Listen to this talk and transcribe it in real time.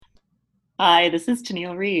Hi, this is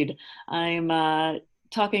Tennille Read. I'm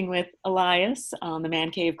talking with Elias on the Man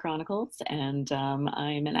Cave Chronicles, and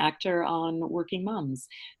I'm an actor on Working Moms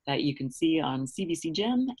that you can see on CBC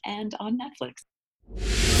Gem and on Netflix.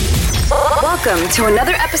 Welcome to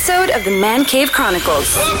another episode of the Man Cave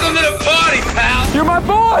Chronicles. Welcome to the party, pal! You're my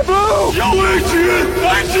boy, Blue! Yo, Adrian!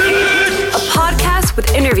 A podcast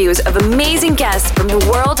with interviews of amazing guests from the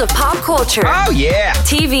world of pop culture. Oh, yeah!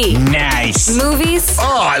 TV. Nice! Movies.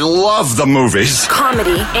 Oh, I love the movies!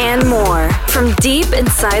 Comedy and more. From deep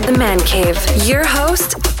inside the Man Cave, your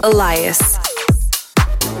host, Elias.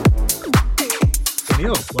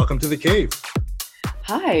 Tennille, welcome to the cave.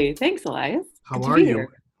 Hi, thanks, Elias. How Good to are be you? here.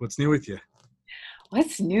 What's new with you?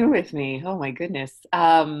 What's new with me? Oh my goodness.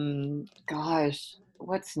 Gosh,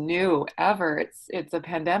 what's new ever? It's a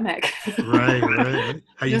pandemic. Right.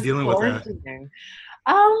 How you Just dealing with that? quarantining.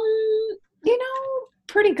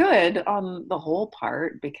 Pretty good on the whole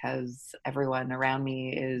part because everyone around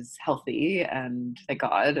me is healthy and thank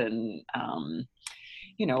God. And,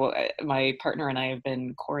 my partner and I have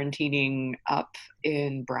been quarantining up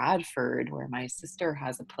in Bradford where my sister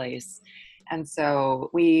has a place. And so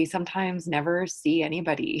we sometimes never see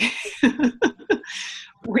anybody,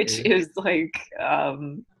 which is like,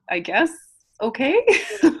 I guess, okay.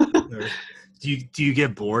 Do you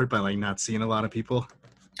get bored by like not seeing a lot of people?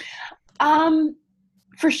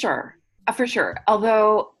 For sure.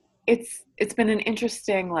 Although it's been an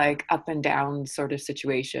interesting like up and down sort of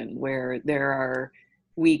situation where there are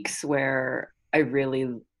weeks where I really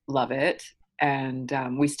love it. And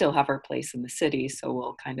we still have our place in the city, so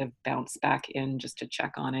we'll kind of bounce back in just to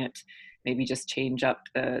check on it, maybe just change up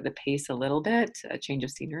the pace a little bit, a change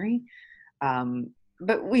of scenery.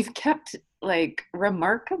 But we've kept like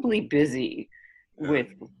remarkably busy with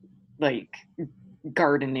like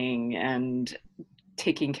gardening and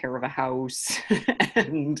taking care of a house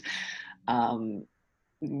and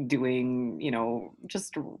doing,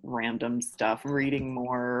 just random stuff, reading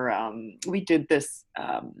more. We did this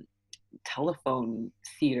telephone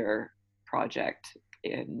theater project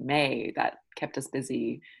in May that kept us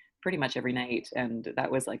busy pretty much every night, and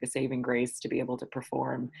that was like a saving grace to be able to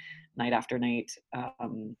perform night after night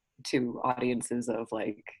to audiences of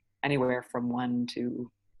like anywhere from one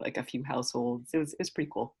to like a few households. It was pretty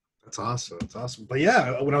cool. That's awesome. But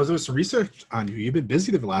yeah, when I was doing some research on you, you've been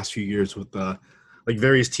busy the last few years with like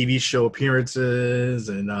various TV show appearances,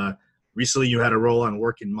 and recently you had a role on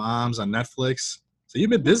Workin Moms on Netflix. So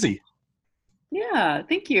you've been busy. Yeah,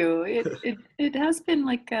 thank you. It has been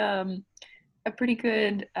like a pretty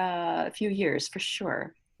good few years for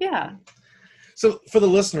sure. Yeah. So for the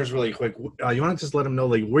listeners, really quick, you want to just let them know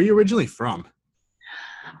like where you're originally from?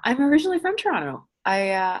 I'm originally from Toronto.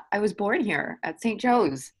 I was born here at St.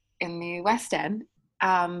 Joe's in the West End,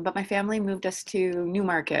 but my family moved us to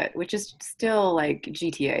Newmarket, which is still like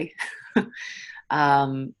GTA.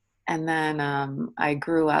 And then I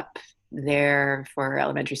grew up there for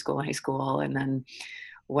elementary school and high school, and then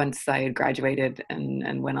once I had graduated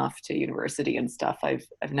and went off to university and stuff, I've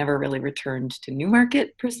never really returned to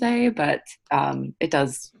Newmarket per se, but it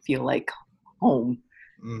does feel like home,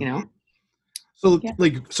 So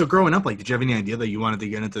Yeah. so growing up, like, did you have any idea that you wanted to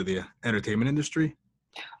get into the entertainment industry?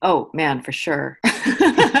 Oh man, for sure.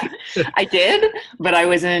 I did, but I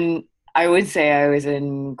would say I was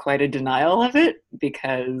in quite a denial of it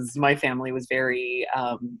because my family was very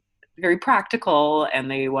very practical, and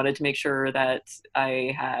they wanted to make sure that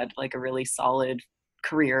I had like a really solid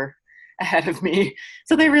career ahead of me.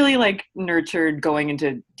 So they really like nurtured going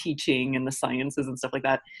into teaching and the sciences and stuff like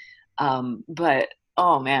that. But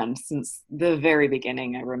oh man, since the very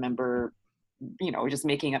beginning, I remember, just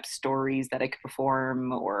making up stories that I could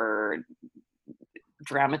perform or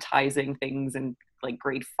dramatizing things in like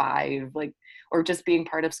grade 5, like, or just being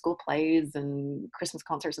part of school plays and Christmas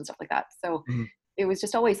concerts and stuff like that. So it was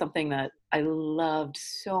just always something that I loved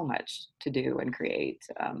so much to do and create.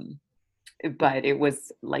 But it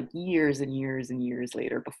was like years and years and years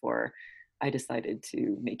later before I decided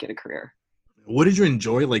to make it a career. What did you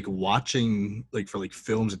enjoy like watching like for like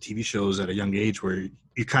films and TV shows at a young age where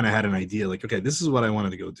you kind of had an idea like, okay, this is what I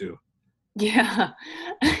wanted to go do? Yeah.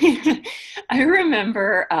 I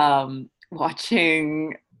remember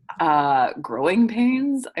watching Growing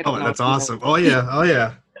Pains. I don't know That's if you know. awesome. Oh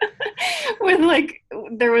yeah. With like,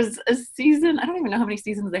 there was a season, I don't even know how many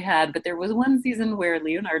seasons they had, but there was one season where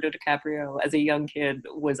Leonardo DiCaprio as a young kid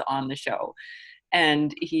was on the show,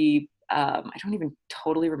 and he I don't even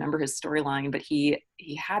totally remember his storyline, but he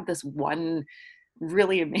had this one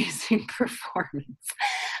really amazing performance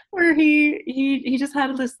where he just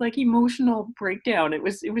had this like emotional breakdown. It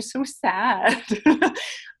was so sad.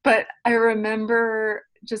 But I remember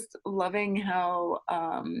just loving how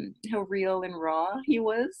real and raw he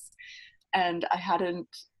was. And I hadn't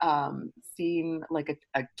seen like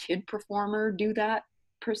a kid performer do that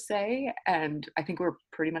per se. And I think we're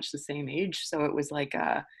pretty much the same age, so it was like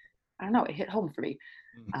I don't know, it hit home for me.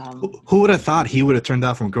 Who would have thought he would have turned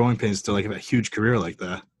out from Growing Pains to like a huge career like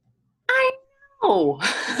that? I know.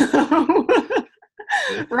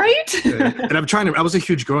 Right? Yeah. And I was a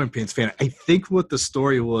huge Growing Pains fan. I think what the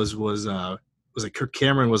story was like Kirk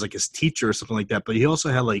Cameron was like his teacher or something like that. But he also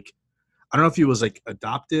had like, I don't know if he was like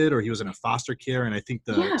adopted or he was in a foster care. And I think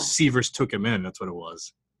the Yeah, Seavers took him in. That's what it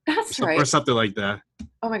was. that's Or right. something like that.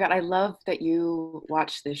 Oh my God, I love that you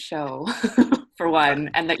watch this show for one,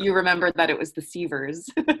 and that you remember that it was the Seavers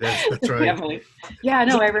That's right. family. Yeah,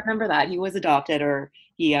 no, I remember that. He was adopted, or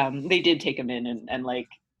they did take him in, and like,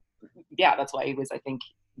 yeah, that's why he was, I think,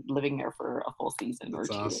 living there for a full season or That's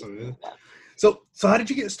two. awesome. Yeah. Yeah. So how did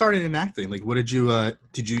you get started in acting? Like, what did you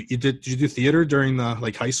did you do theater during the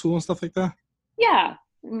like high school and stuff like that? Yeah,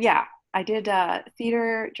 yeah. I did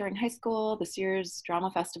theater during high school, the Sears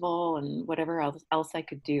Drama Festival, and whatever else I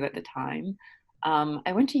could do at the time.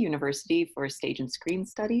 I went to university for stage and screen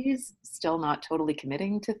studies, still not totally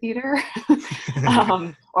committing to theater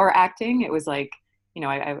or acting. It was like,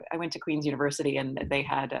 I went to Queen's University, and they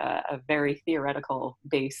had a very theoretical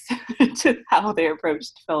base to how they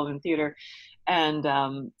approached film and theater. And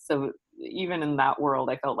so even in that world,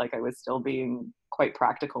 I felt like I was still being quite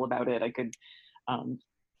practical about it. I could um,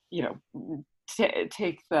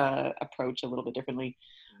 take the approach a little bit differently.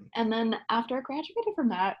 And then after I graduated from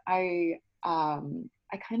that, I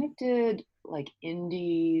kind of did like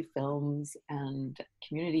indie films and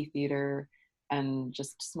community theater and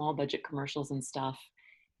just small budget commercials and stuff.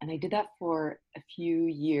 And I did that for a few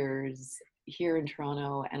years here in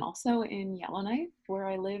Toronto and also in Yellowknife, where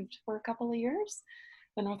I lived for a couple of years,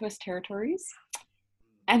 the Northwest Territories.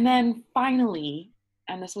 And then finally,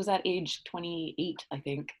 and this was at age 28, I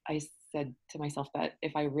think, I said to myself that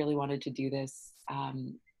if I really wanted to do this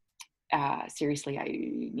seriously, I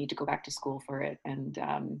need to go back to school for it and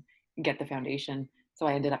get the foundation. So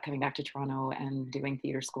I ended up coming back to Toronto and doing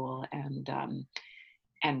theater school.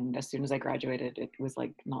 And as soon as I graduated, it was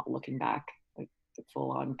like not looking back, like the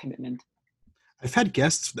full on commitment. I've had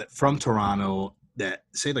guests that from Toronto that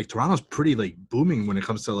say like Toronto's pretty like booming when it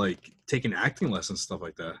comes to like taking acting lessons, stuff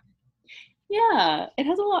like that. Yeah, it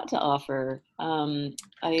has a lot to offer. I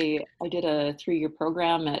did a 3-year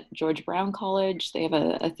program at George Brown College. They have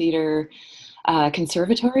a theater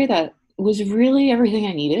conservatory that was really everything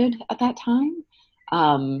I needed at that time.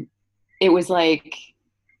 It was like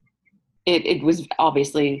it was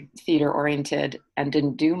obviously theater oriented and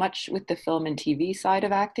didn't do much with the film and TV side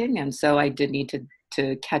of acting, and so I did need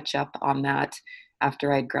to catch up on that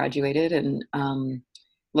after I'd graduated and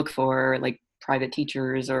look for like private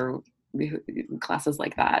teachers or classes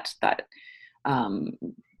like that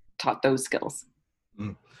taught those skills.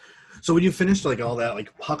 Mm. So when you finished like all that,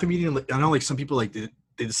 like how come you didn't? Like, I know like some people like they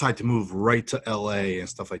decide to move right to LA and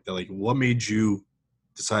stuff like that. Like what made you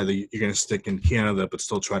decide that you're going to stick in Canada but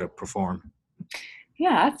still try to perform?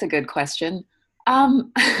 Yeah, that's a good question.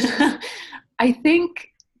 I think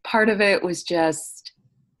part of it was just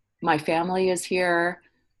my family is here,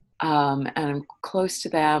 and I'm close to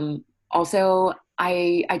them. Also,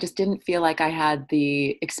 I just didn't feel like I had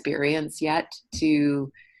the experience yet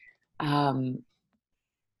to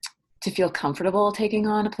feel comfortable taking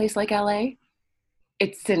on a place like LA.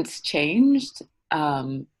 It's since changed,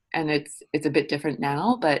 and it's a bit different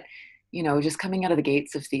now. But just coming out of the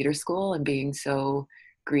gates of theater school and being so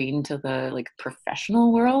green to the like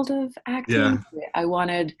professional world of Yeah. acting, I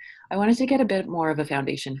wanted to get a bit more of a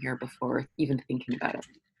foundation here before even thinking about it.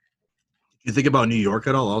 You think about New York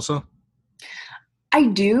at all also? I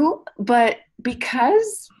do, but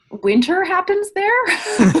because winter happens there,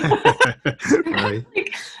 Right.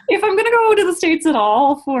 like, if I'm gonna go to the States at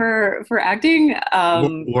all for acting,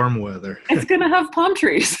 Warm weather. it's gonna have palm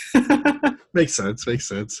trees. Makes sense.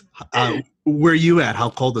 Where you at? How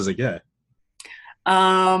cold does it get?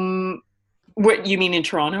 What you mean in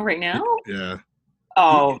Toronto right now? Yeah.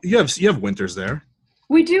 Oh, You have winters there.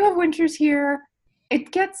 we do have winters here.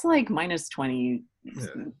 It gets like -20. Yeah.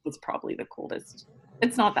 It's probably the coldest.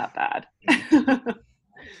 It's not that bad.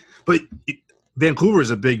 But Vancouver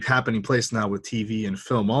is a big happening place now with TV and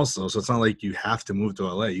film also. So it's not like you have to move to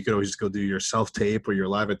LA. You could always just go do your self-tape or your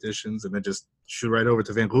live auditions and then just shoot right over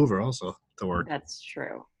to Vancouver also to work. That's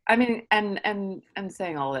true. I mean, and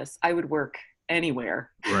saying all this, I would work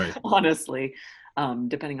anywhere, Right. honestly,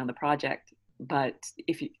 depending on the project. But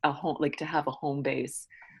if you, a home, like to have a home base,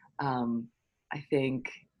 I think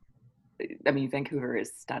I mean, Vancouver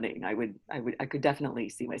is stunning. I could definitely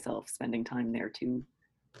see myself spending time there too.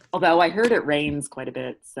 Although I heard it rains quite a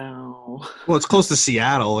bit, so Well, it's close to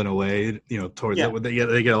Seattle in a way, towards yeah, that.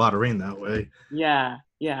 They get a lot of rain that way. yeah.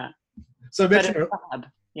 So I But mentioned, it's fab.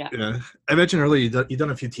 Yeah. yeah, I mentioned earlier you've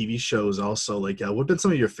done a few TV shows also. Like, what have been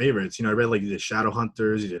some of your favorites? I read like you did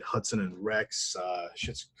Shadowhunters, you did Hudson and Rex,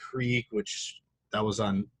 Schitt's Creek, which that was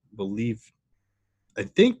on, I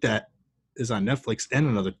think that is on Netflix and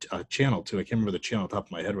another channel too. I can't remember the channel on top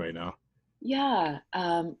of my head right now. Yeah.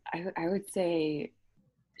 I would say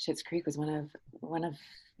Schitt's Creek was one of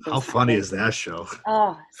How those funny highlights. is that show?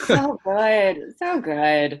 Oh, so good. So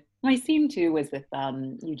good. My scene too was with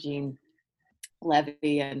Eugene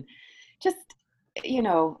Levy, and just you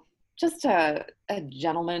know, just a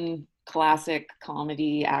gentleman classic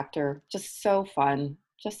comedy actor. Just so fun.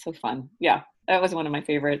 Just so fun. Yeah. That was one of my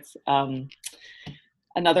favorites.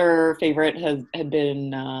 Another favorite had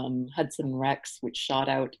been Hudson Rex, which shot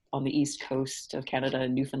out on the east coast of Canada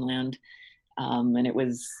in Newfoundland, and it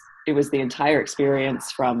was the entire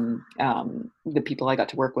experience from the people I got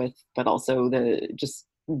to work with, but also the just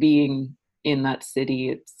being in that city.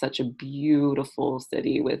 It's such a beautiful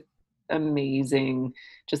city with amazing,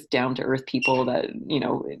 just down to earth people that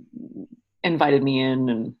invited me in,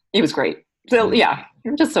 and it was great. So yeah, it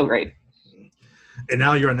was just so great. And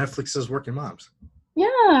now you're on Netflix's Working Moms.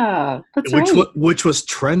 Yeah, that's which right. which was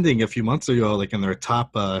trending a few months ago, like in their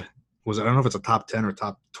top I don't know if it's a top 10 or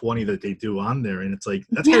top 20 that they do on there, and it's like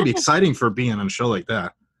that's gotta Yeah. be exciting for being on a show like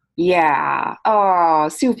that. Yeah. Oh,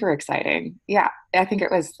 super exciting. Yeah. I think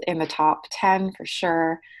it was in the top 10 for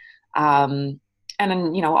sure. And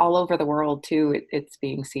then, all over the world too, it's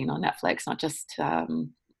being seen on Netflix, not just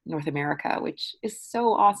North America, which is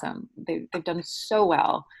so awesome. They've done so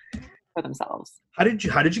well for themselves. How did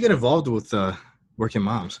you get involved with Working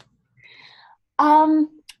Moms? Um,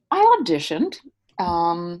 I auditioned.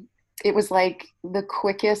 It was like the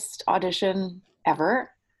quickest audition ever.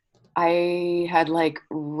 I had like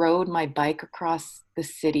rode my bike across the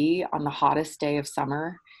city on the hottest day of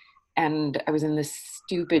summer, and I was in this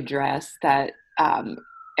stupid dress that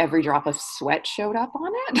every drop of sweat showed up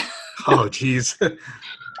on it. Oh geez.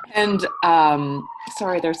 And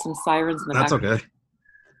sorry, there's some sirens in the That's background.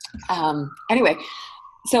 okay. Anyway,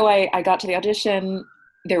 so I got to the audition.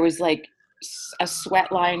 There was like a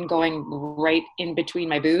sweat line going right in between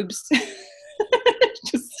my boobs.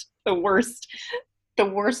 Just the worst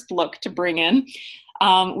look to bring in.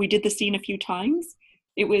 We did the scene a few times.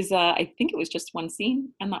 It was, I think it was just one scene,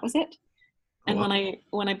 and that was it. And Wow.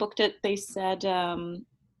 when I booked it, they said the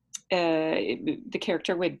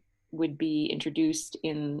character would be introduced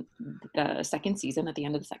in the second season, at the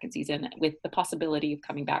end of the second season, with the possibility of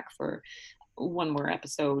coming back for one more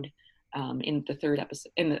episode in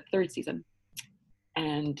the third season.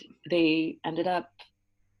 And they ended up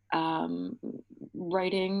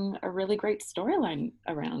writing a really great storyline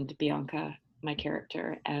around Bianca, my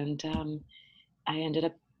character, and I ended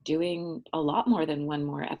up doing a lot more than one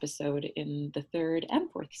more episode in the third and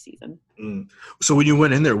fourth season. So when you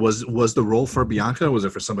went in there, was the role for Bianca, or was it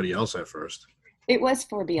for somebody else at first? It was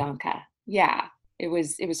for Bianca. Yeah, it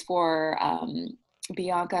was for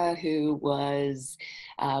Bianca, who was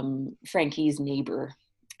Frankie's neighbor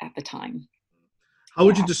at the time. How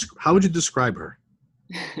would you describe her?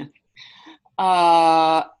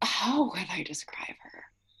 How would I describe her?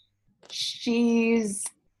 She's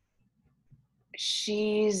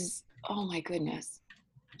oh my goodness.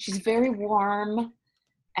 She's very warm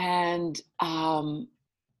and a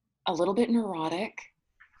little bit neurotic,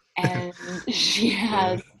 and she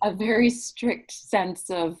has a very strict sense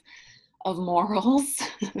of morals.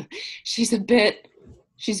 she's very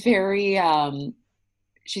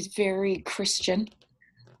Christian,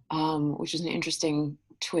 which is an interesting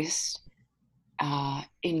twist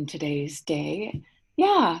in today's day.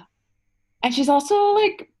 Yeah. And she's also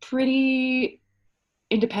like pretty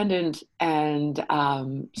independent and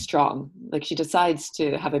strong. Like she decides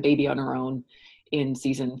to have a baby on her own in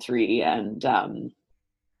season 3, and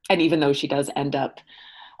even though she does end up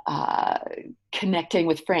connecting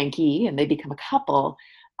with Frankie and they become a couple,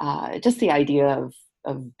 just the idea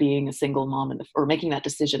of being a single mom or making that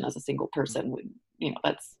decision as a single person would,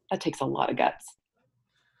 that takes a lot of guts.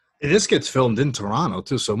 And this gets filmed in Toronto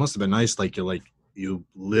too, so it must have been nice. Like you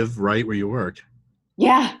live right where you work.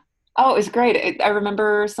 Yeah. Oh, it was great. I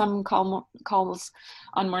remember some calls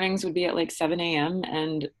on mornings would be at like 7 a.m.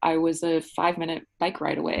 and I was a 5-minute bike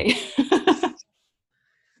ride away.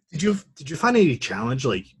 Did you find any challenge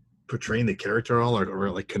like portraying the character at all, or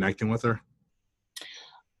like connecting with her?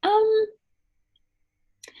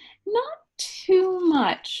 Not too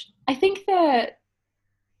much. I think that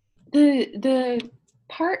The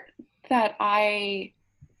part that I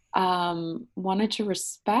wanted to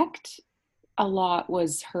respect a lot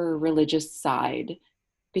was her religious side,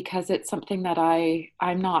 because it's something that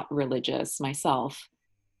I'm not religious myself.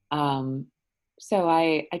 Um, so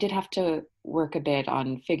I did have to work a bit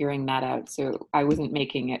on figuring that out, so I wasn't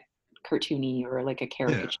making it cartoony or like a Yeah.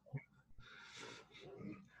 caricature.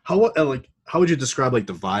 How would you describe like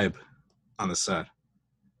the vibe on the set?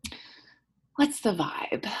 What's the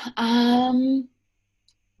vibe?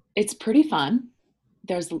 It's pretty fun.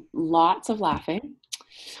 There's lots of laughing.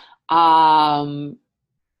 Um,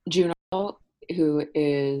 Juno, who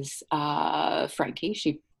is Frankie,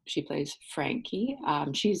 she plays Frankie.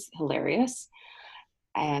 She's hilarious,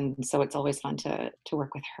 and so it's always fun to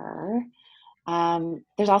work with her.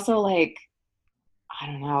 There's also like, I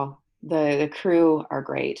don't know, the crew are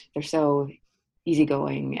great. They're so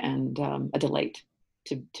easygoing and a delight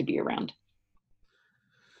to be around.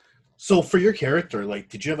 So for your character, like,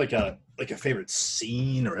 did you have like a favorite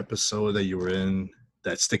scene or episode that you were in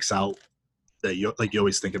that sticks out that you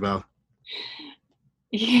always think about?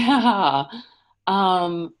 Yeah.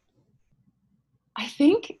 Um, I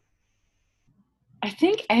think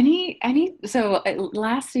any so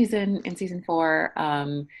last season in season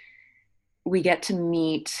 4, we get to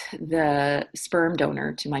meet the sperm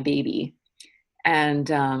donor to my baby, and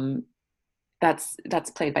that's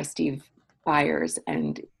played by Steve Byers,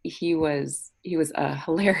 and he was a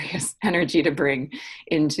hilarious energy to bring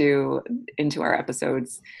into our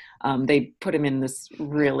episodes. They put him in this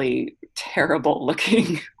really terrible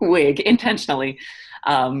looking wig intentionally,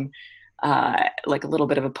 um, like a little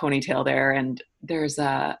bit of a ponytail there, and there's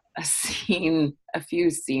a few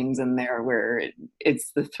scenes in there where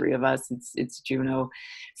it's the three of us. It's Juno,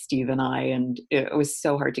 Steve, and I, and it was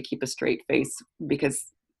so hard to keep a straight face because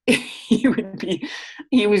he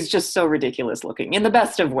was just so ridiculous looking in the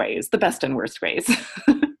best of ways, the best and worst ways.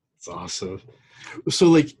 It's awesome. So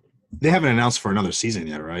like, they haven't announced for another season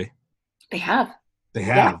yet, right? They have. They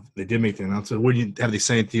Yeah. have. They did make the announcement. What do you have they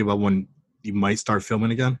say anything about when you might start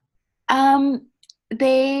filming again? Um,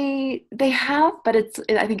 they have, but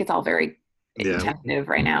I think it's all very Yeah. tentative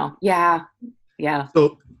right now. Yeah. Yeah.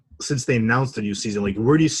 So since they announced the new season, like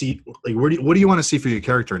where do you see like what do you want to see for your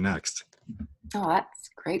character next? Oh, that's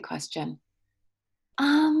a great question.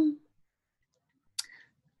 Um,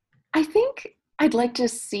 I think I'd like to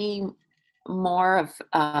see more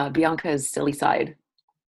of Bianca's silly side.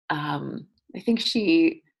 I think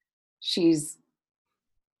she's she's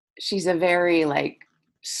a very like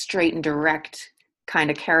straight and direct kind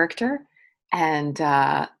of character. And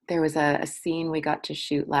there was a scene we got to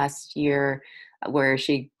shoot last year where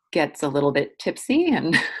she gets a little bit tipsy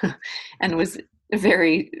and and was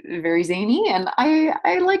very very zany, and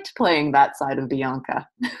I liked playing that side of Bianca.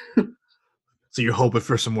 So you're hoping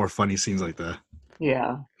for some more funny scenes like that.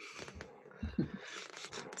 Yeah.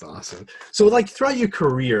 That's awesome. So like throughout your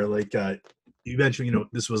career, like you mentioned,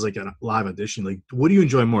 this was like a live audition. Like, what do you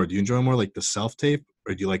enjoy more? Do you enjoy more like the self tape,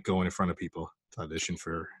 or do you like going in front of people to audition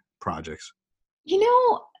for projects? You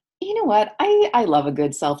know, you know what? I love a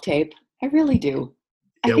good self tape. I really do.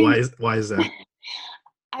 I Yeah, think why is that?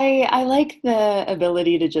 I like the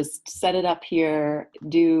ability to just set it up here,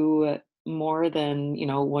 do more than,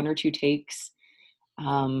 one or two takes,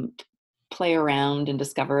 um, play around and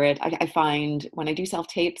discover it. I find when I do self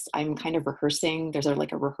tapes, I'm kind of rehearsing. There's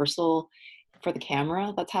like a rehearsal for the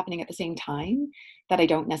camera that's happening at the same time that I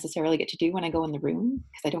don't necessarily get to do when I go in the room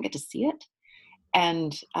because I don't get to see it.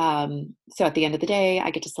 And so at the end of the day,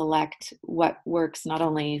 I get to select what works not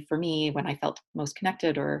only for me when I felt most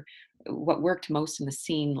connected or what worked most in the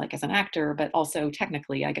scene, like as an actor, but also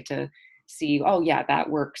technically I get to see, oh yeah, that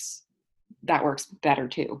works. That works better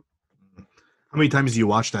too. How many times do you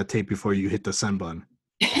watch that tape before you hit the send button?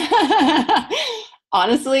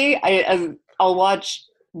 Honestly, I'll watch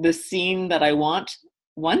the scene that I want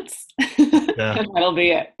once, Yeah. and that'll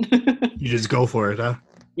be it. You just go for it, huh?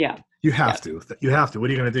 Yeah. You have to. You have to. What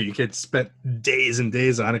are you going to do? You can't spend days and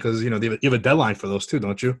days on it because, you have a deadline for those too,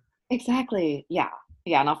 don't you? Exactly. Yeah.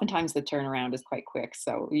 Yeah. And oftentimes the turnaround is quite quick.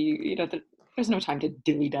 So there's no time to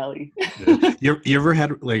dilly dally. Yeah. You ever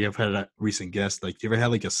had, like, I've had a recent guest, like, you ever had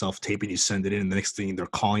like a self-tape and you send it in and the next thing they're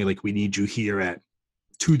calling you, like, we need you here at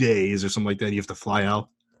 2 days or something like that. And you have to fly out.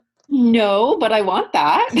 No, but I want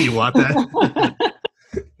that. You want that?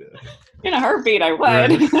 In a heartbeat, I would.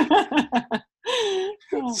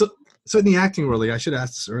 Right. So in the acting world, like I should have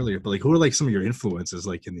asked this earlier, but like who are like some of your influences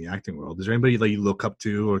like in the acting world? Is there anybody like you look up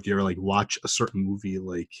to, or do you ever like watch a certain movie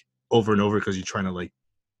like over and over because you're trying to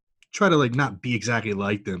like not be exactly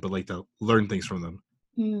like them, but like to learn things from them?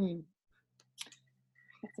 Hmm.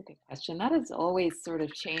 a good question. That has always sort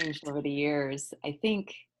of changed over the years. I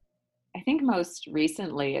think most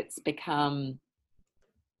recently it's become,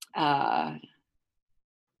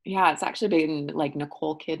 it's actually been like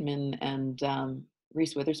Nicole Kidman and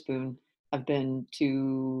Reese Witherspoon have been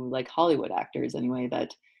two like Hollywood actors anyway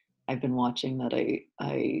that I've been watching that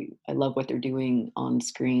I love what they're doing on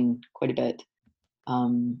screen quite a bit.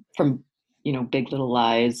 From Big Little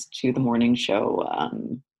Lies to The Morning Show.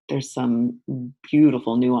 There's some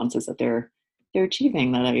beautiful nuances that they're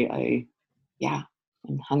achieving that I'm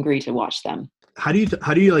hungry to watch them. How do you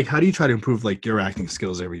try to improve like your acting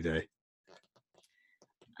skills every day?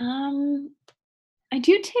 I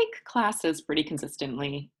do take classes pretty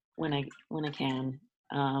consistently when I can.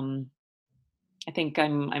 I think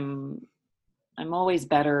I'm always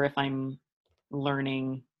better if I'm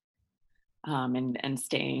learning and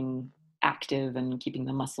staying active and keeping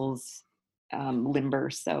the muscles limber.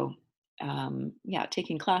 So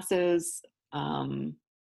taking classes.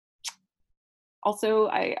 Also,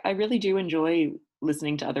 I really do enjoy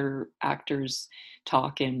listening to other actors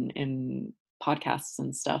talk in podcasts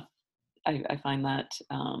and stuff. I find that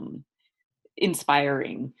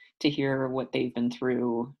inspiring to hear what they've been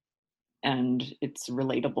through, and it's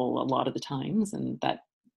relatable a lot of the times, and that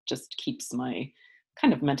just keeps my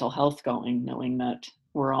kind of mental health going, knowing that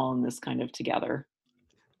we're all in this kind of together.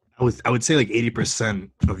 I would say like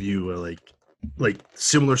 80% of you are like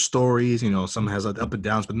similar stories. Some has like up and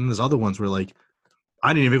downs, but then there's other ones where like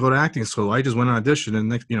I didn't even go to acting school. I just went on audition,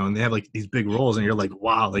 and and they have like these big roles, and you're like,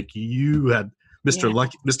 wow, like you had Mr.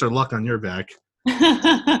 Luck on your back.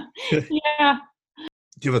 Yeah.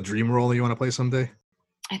 Do you have a dream role that you want to play someday?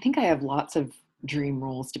 I think I have lots of dream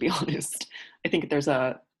roles, to be honest. I think there's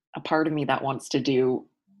a part of me that wants to do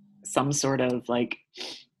some sort of like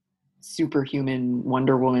superhuman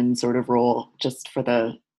Wonder Woman sort of role, just for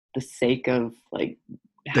the sake of like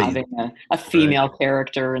having a female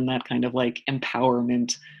character and that kind of like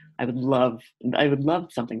empowerment. I would love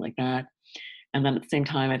something like that. And then at the same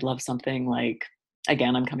time, I'd love something like,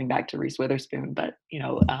 again, I'm coming back to Reese Witherspoon, but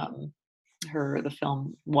the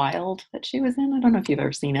film Wild that she was in. I don't know if you've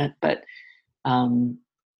ever seen it, but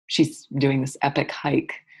she's doing this epic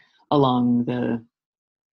hike along the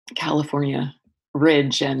California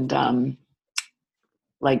ridge, and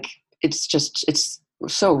it's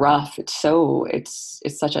so rough.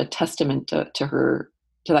 It's such a testament to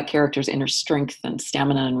that character's inner strength and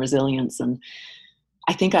stamina and resilience. And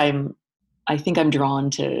I think I'm drawn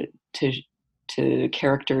to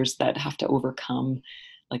characters that have to overcome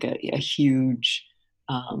like a huge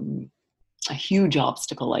obstacle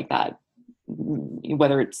like that,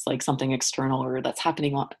 whether it's like something external or that's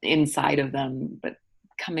happening inside of them, but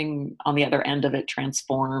coming on the other end of it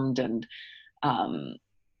transformed and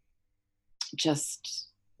just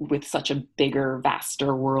with such a bigger, vaster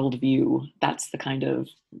worldview. That's the kind of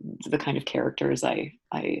characters I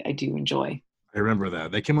do enjoy. I remember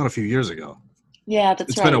that. They came out a few years ago. Yeah,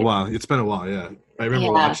 that's right. It's been a while, yeah. I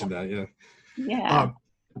remember watching that, yeah. Yeah.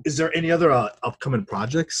 Is there any other upcoming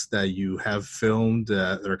projects that you have filmed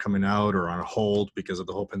that are coming out or on hold because of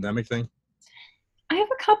the whole pandemic thing? I have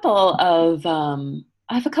a couple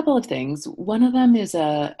of things. One of them is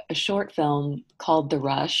a short film called The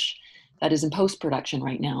Rush that is in post-production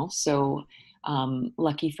right now. So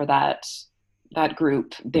lucky for that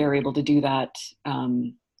group, they're able to do that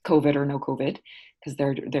COVID or no COVID, because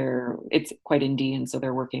it's quite indie, and so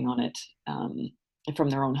they're working on it from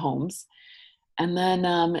their own homes. And then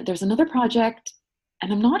there's another project, and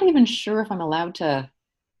I'm not even sure if I'm allowed to.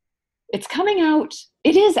 It's coming out.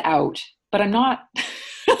 It is out, but I'm not.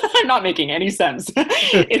 I'm not making any sense.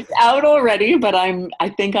 It's out already, but I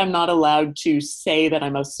think I'm not allowed to say that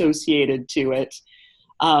I'm associated to it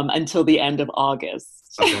until the end of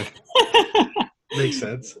August. Okay. Makes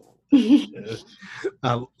sense. Yeah.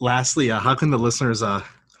 Lastly, how can the listeners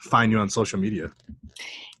find you on social media?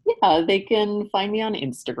 Yeah, they can find me on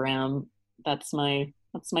Instagram. That's my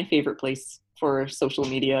favorite place for social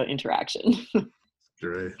media interaction.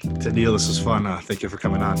 Great. Tennille, this was fun. Thank you for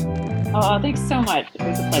coming on. Oh, thanks so much. It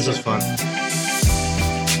was a pleasure. This was fun.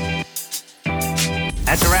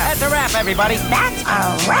 That's a wrap. That's a wrap, everybody. That's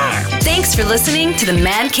a wrap. Thanks for listening to the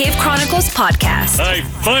Man Cave Chronicles podcast. I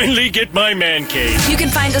finally get my man cave. You can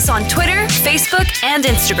find us on Twitter, Facebook, and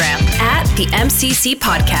Instagram at the MCC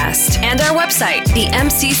Podcast, and our website,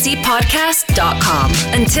 themccpodcast.com.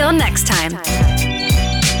 Until next time.